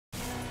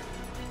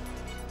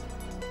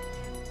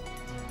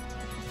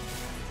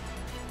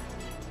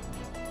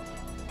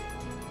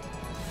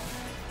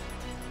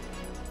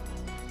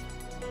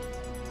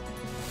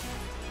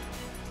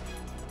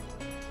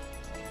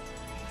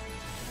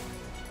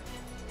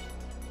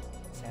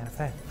Santa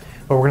Fe.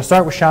 Well, we're going to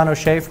start with Sean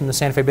O'Shea from the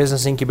Santa Fe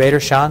Business Incubator.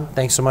 Sean,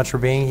 thanks so much for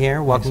being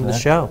here. Welcome to the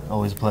show.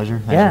 Always a pleasure.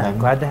 Yeah,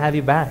 glad to have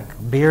you back.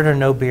 Beard or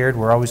no beard,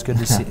 we're always good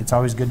to see. It's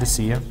always good to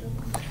see you.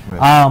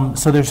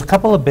 So there's a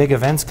couple of big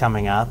events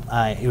coming up.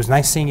 It was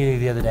nice seeing you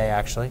the other day,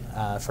 actually.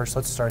 First,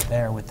 let's start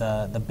there with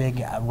the big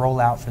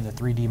rollout for the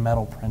 3D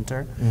metal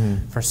printer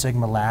for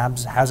Sigma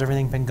Labs. How's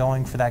everything been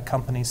going for that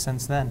company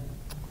since then?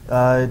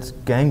 It's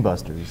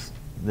gangbusters.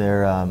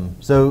 They're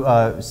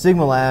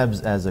Sigma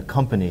Labs as a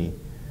company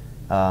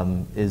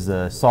is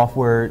a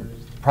software,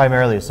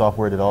 primarily a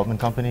software development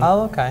company.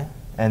 Oh, okay.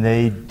 And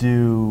they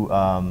do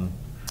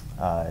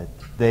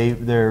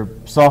their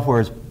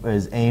software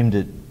is aimed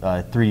at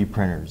 3D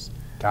printers.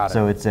 Got it.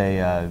 So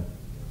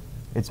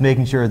it's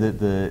making sure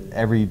that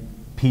every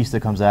piece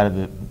that comes out of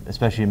it,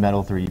 especially a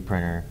metal 3D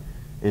printer,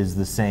 is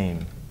the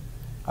same.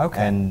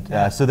 Okay.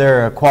 And so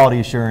they're a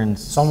quality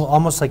assurance. So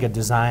almost like a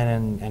design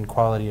and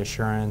quality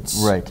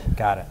assurance. Right.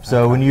 Got it.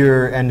 So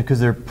okay. when because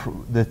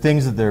the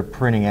things that they're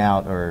printing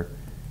out are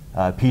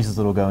pieces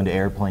that will go into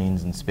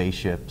airplanes and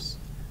spaceships,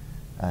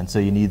 and so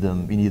you need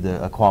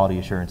a quality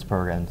assurance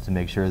program to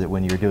make sure that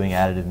when you're doing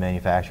additive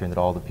manufacturing, that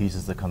all the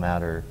pieces that come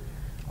out are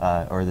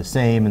the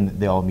same and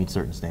they all meet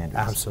certain standards.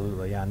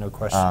 Absolutely. Yeah. No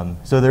question.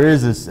 So there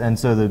is this, and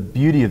so the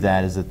beauty of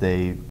that is that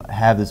they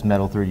have this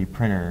metal 3D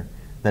printer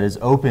that is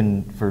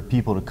open for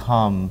people to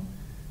come,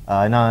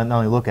 not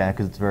only look at,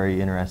 because it's very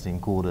interesting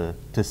and cool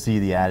to see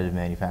the additive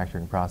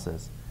manufacturing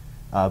process,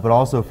 but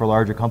also for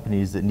larger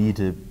companies that need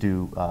to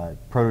do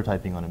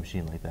prototyping on a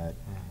machine like that,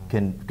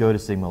 can go to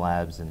Sigma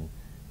Labs and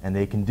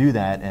they can do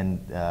that,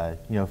 and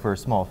for a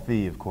small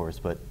fee, of course,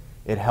 but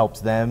it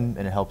helps them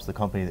and it helps the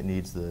company that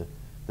needs the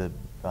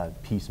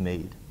piece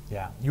made.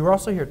 Yeah. You were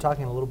also here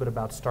talking a little bit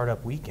about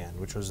Startup Weekend,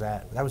 which was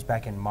that was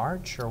back in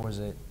March, or was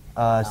it?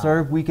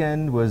 Startup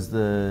Weekend was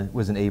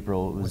in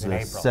April. It was the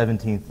April.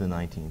 17th to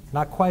 19th.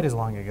 Not quite as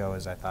long ago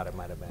as I thought it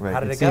might have been. Right. How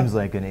did it It go? seems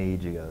like an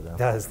age ago, though. It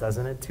does,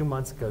 doesn't it? 2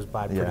 months goes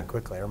by pretty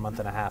quickly, or a month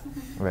and a half.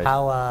 Right.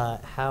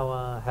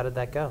 How did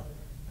that go?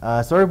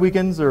 Startup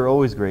Weekends are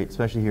always great,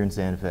 especially here in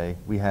Santa Fe.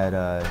 We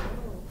had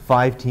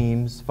 5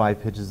 teams,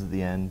 5 pitches at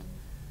the end.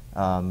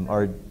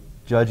 Our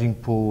judging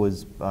pool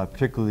was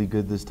particularly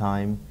good this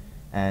time,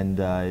 and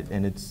the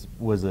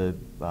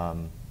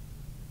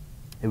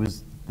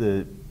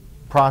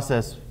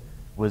process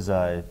was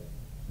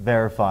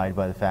verified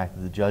by the fact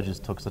that the judges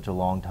took such a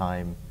long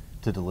time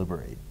to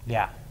deliberate.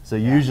 Yeah. So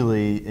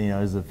usually,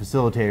 as a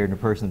facilitator and a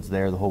person that's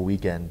there the whole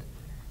weekend,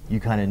 you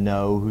kind of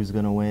know who's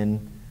going to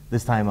win.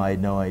 This time I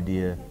had no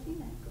idea,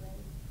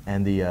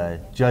 and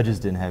the judges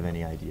didn't have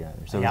any idea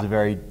either. So it was a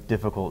very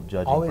difficult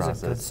judging process.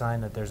 Always a good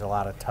sign that there's a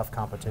lot of tough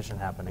competition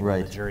happening. Right.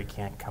 When the jury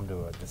can't come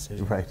to a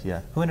decision. Right,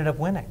 yeah. Who ended up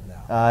winning,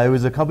 though? It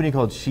was a company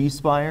called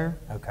SheSpire.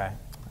 Okay.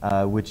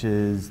 Which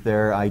is,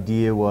 their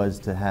idea was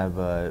to have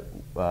a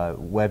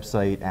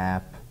website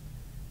app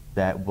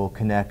that will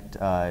connect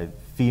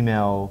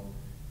female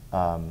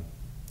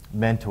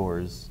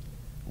mentors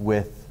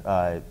with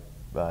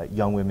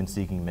young women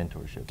seeking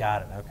mentorship.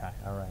 Got it. Okay.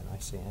 All right. I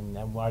see. And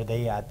are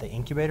they at the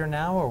Incubator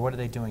now, or what are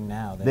they doing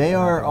now? They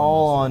are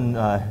all on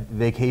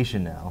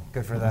vacation now.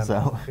 Good for them.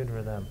 So, good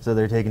for them. So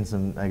they're taking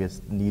some, I guess,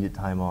 needed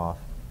time off.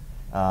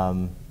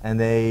 And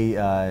they,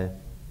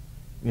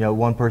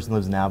 one person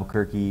lives in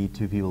Albuquerque,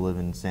 2 people live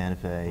in Santa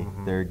Fe.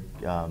 They're,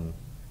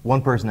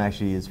 one person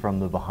actually is from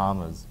the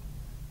Bahamas.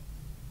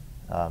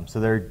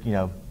 So they're,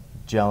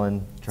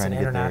 gelling, trying to get there. It's an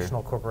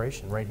international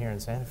corporation right here in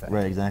Santa Fe.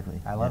 Right, exactly.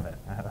 I love it.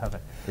 I love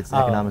it. It's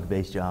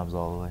economic-based jobs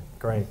all the way.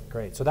 Great,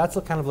 great. So that's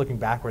kind of looking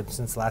backwards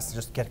since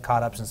just get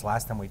caught up since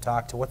last time we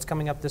talked to what's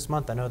coming up this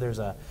month. I know there's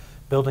a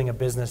Building a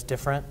Business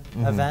Different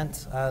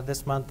event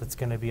this month that's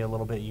going to be a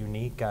little bit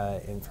unique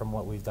from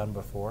what we've done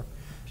before.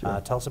 Sure.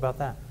 Tell us about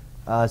that.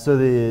 So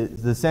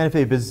the Santa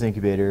Fe Business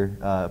Incubator,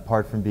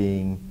 apart from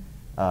being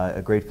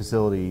a great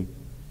facility,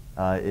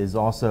 is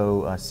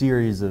also a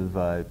series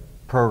of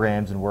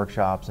programs and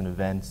workshops and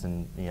events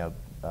and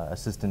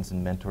assistance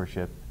and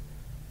mentorship.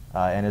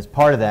 And as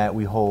part of that,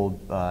 we hold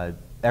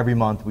every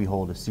month we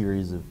hold a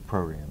series of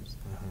programs.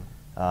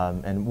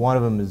 And one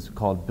of them is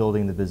called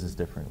Building the Business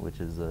Different, which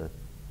is a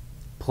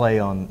play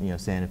on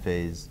Santa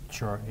Fe's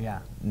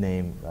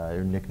name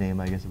or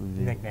nickname, I guess it would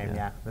be. Nickname,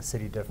 yeah. The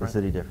City Different. The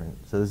City Different.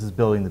 So this is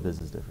Building the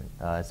Business Different.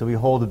 So we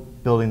hold a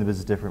Building the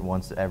Business Different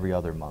once every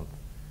other month.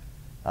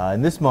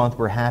 And this month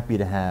we're happy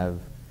to have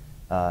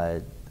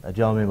a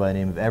gentleman by the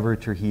name of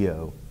Everett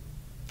Trujillo,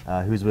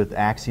 who's with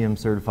Axiom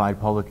Certified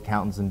Public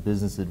Accountants and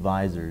Business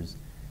Advisors,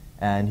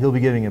 and he'll be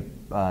giving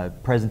a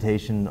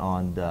presentation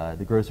on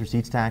the gross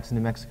receipts tax in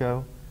New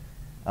Mexico,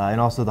 and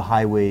also the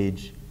high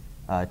wage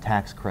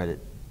tax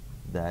credit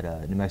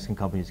that New Mexican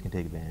companies can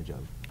take advantage of.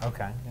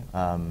 Okay.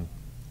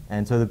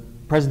 And so the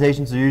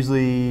presentations are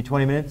usually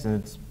 20 minutes,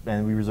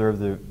 and we reserve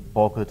the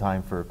bulk of the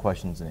time for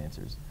questions and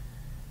answers.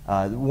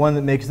 The one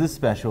that makes this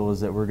special is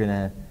that we're going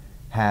to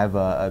have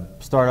a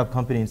startup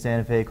company in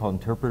Santa Fe called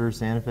Interpreter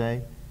Santa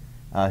Fe,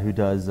 who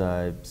does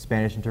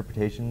Spanish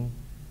interpretation.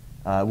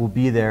 Will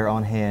be there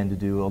on hand to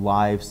do a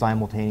live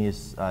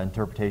simultaneous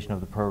interpretation of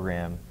the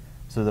program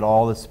so that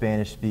all the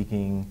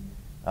Spanish-speaking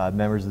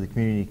members of the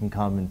community can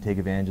come and take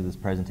advantage of this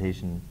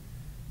presentation,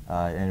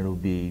 and it'll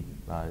be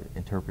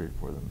interpreted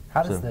for them.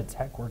 How does the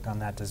tech work on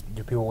that?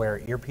 Do people wear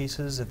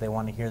earpieces if they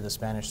want to hear the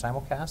Spanish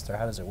simulcast, or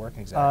how does it work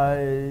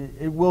exactly?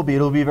 It'll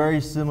be very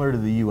similar to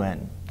the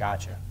UN.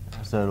 Gotcha.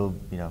 So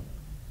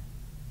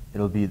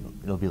it'll be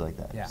like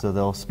that. Yeah. So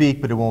they'll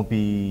speak, but it won't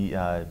be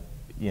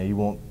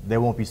they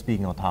won't be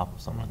speaking on top of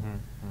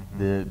someone.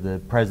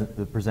 The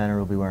presenter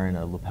will be wearing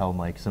a lapel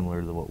mic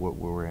similar to what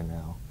we're wearing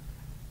now,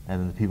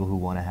 and then the people who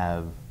want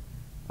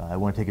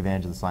to take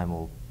advantage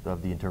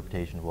of the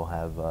interpretation will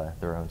have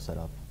their own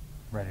setup.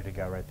 Ready to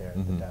go right there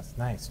at the desk.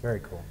 Nice,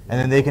 very cool. And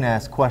then they can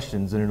ask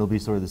questions, and it'll be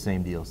sort of the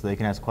same deal. So they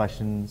can ask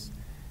questions.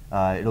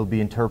 It'll be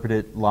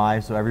interpreted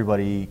live, so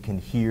everybody can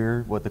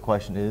hear what the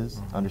question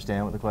is,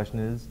 understand what the question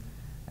is,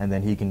 and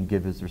then he can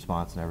give his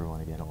response, and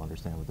everyone again will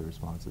understand what the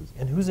response is.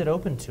 And who's it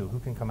open to? Who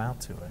can come out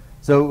to it?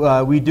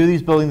 So we do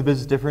these Building the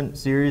Business Different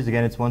series.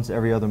 Again, it's once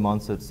every other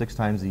month, so it's 6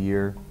 times a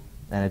year,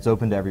 and it's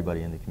open to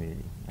everybody in the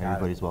community.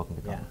 Everybody's welcome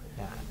to come.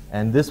 Yeah.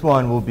 And this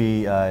one will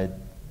be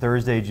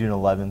Thursday, June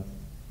 11th,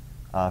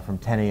 from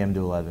 10 a.m.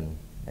 to 11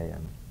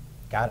 a.m.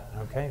 Got it.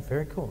 Okay.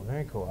 Very cool.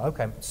 Very cool.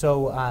 Okay.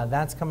 So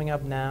that's coming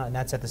up now, and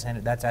that's at the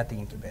Incubator. That's at the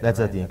Incubator.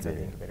 That's at the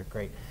Incubator.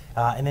 Great.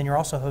 And then you're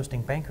also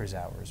hosting Bankers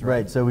Hours, right?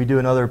 Right. So we do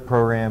another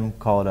program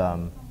called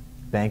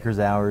Bankers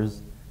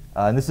Hours,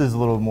 and this is a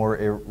little more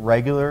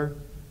irregular,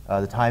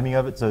 the timing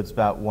of it. So it's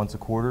about once a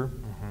quarter.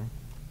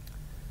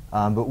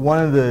 But one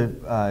of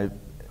the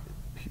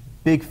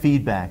big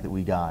feedback that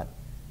we got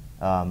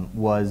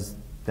was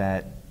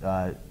that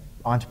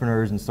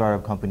entrepreneurs and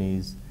startup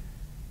companies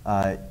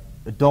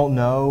don't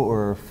know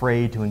or are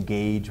afraid to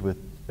engage with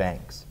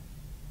banks.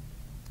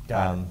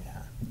 Got it.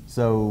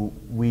 So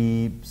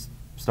we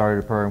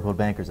started a program called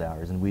Bankers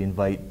Hours, and we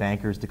invite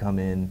bankers to come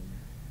in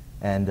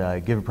and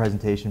give a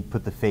presentation,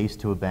 put the face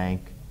to a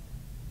bank,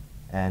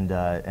 and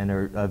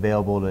are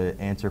available to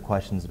answer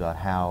questions about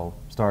how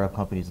startup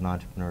companies and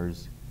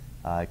entrepreneurs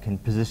can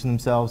position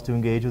themselves to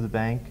engage with the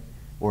bank,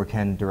 or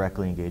can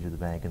directly engage with the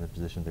bank in the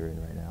position they're in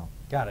right now.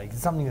 Got it.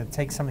 It's something that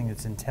takes something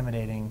that's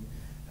intimidating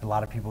to a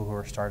lot of people who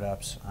are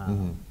startups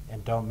and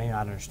may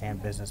not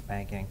understand business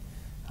banking,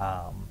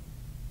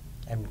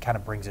 and kind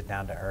of brings it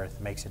down to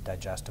earth, makes it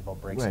digestible,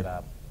 breaks it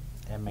up,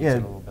 and makes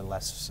it a little bit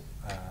less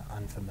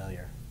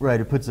unfamiliar. Right.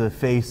 It puts a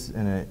face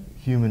and a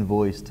human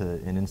voice to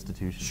an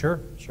institution. Sure.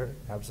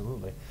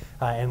 Absolutely.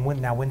 And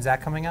when's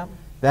that coming up?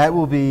 That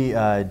will be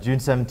June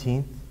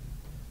 17th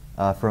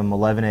from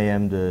 11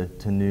 a.m.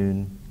 to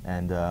noon.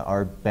 And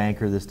our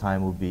banker this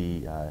time will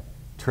be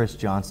Trish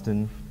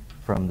Johnston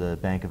from the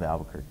Bank of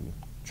Albuquerque.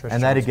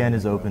 And that again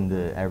is open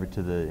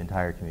to the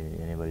entire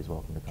community. Anybody's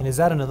welcome to come. And is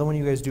that another one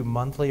you guys do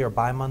monthly or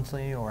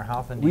bi-monthly, or how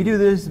often? We do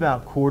this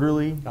about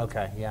quarterly.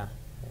 Okay, yeah.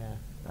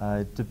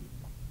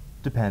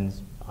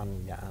 Depends.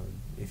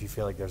 If you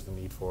feel like there's the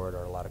need for it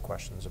or a lot of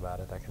questions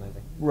about it, that kind of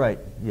thing. Right.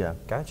 Yeah.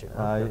 Gotcha.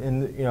 Okay.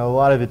 And a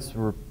lot of it's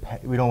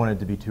we don't want it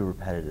to be too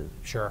repetitive.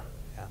 Sure.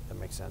 Yeah, that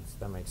makes sense.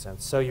 That makes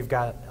sense. So you've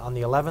got on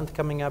the 11th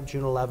coming up,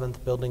 June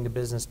 11th, Building the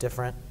Business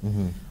Different,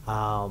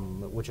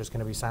 which is going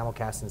to be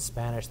simulcast in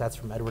Spanish. That's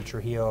from Edward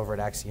Trujillo over at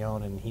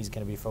Accion, and he's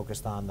going to be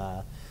focused on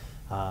the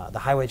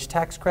high wage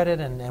tax credit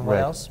and what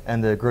else?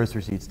 And the gross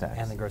receipts tax.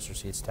 And the gross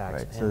receipts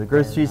tax. Right. So the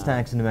gross receipts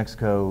tax in New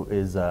Mexico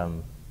is, I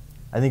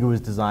think it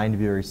was designed to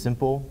be very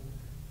simple,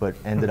 but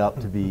ends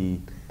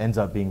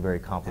up being very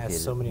complicated.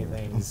 Has so many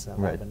things.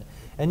 Right.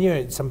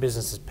 And some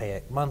businesses pay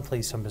it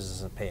monthly, some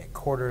businesses pay it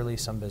quarterly,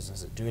 some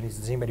businesses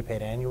does anybody pay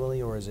it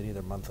annually, or is it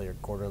either monthly or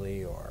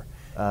quarterly, or?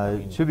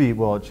 It should be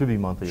monthly or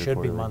quarterly.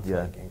 Should be monthly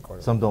and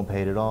quarterly. Some don't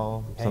pay it at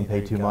all. Some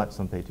pay too much.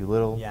 Some pay too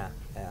little. Yeah.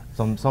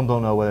 Some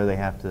don't know whether they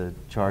have to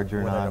charge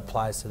or not. Whether it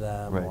applies to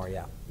them, right.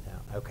 or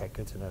Okay,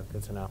 good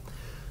to know.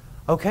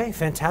 Okay,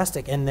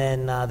 fantastic. And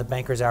then the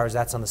Bankers Hours,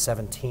 that's on the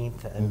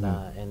 17th,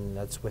 and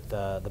that's with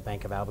the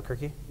Bank of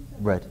Albuquerque?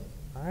 Right.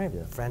 All right,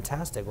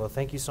 fantastic. Well,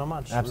 thank you so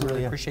much. Absolutely.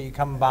 Really appreciate you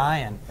coming by,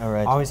 and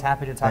always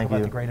happy to talk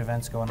about the great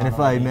events going on. And if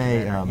I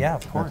may, yeah,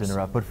 of course. Not to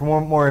interrupt, but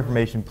for more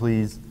information,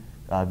 please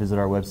visit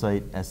our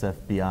website,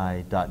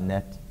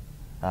 sfbi.net,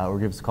 or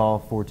give us a call,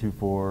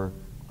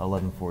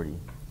 424-1140.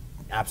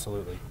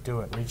 Absolutely. Do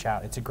it. Reach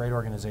out. It's a great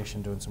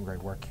organization doing some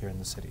great work here in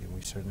the city, and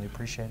we certainly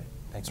appreciate it.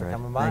 Thanks for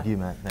coming by. Thank you,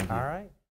 Matt. Thank you. All right.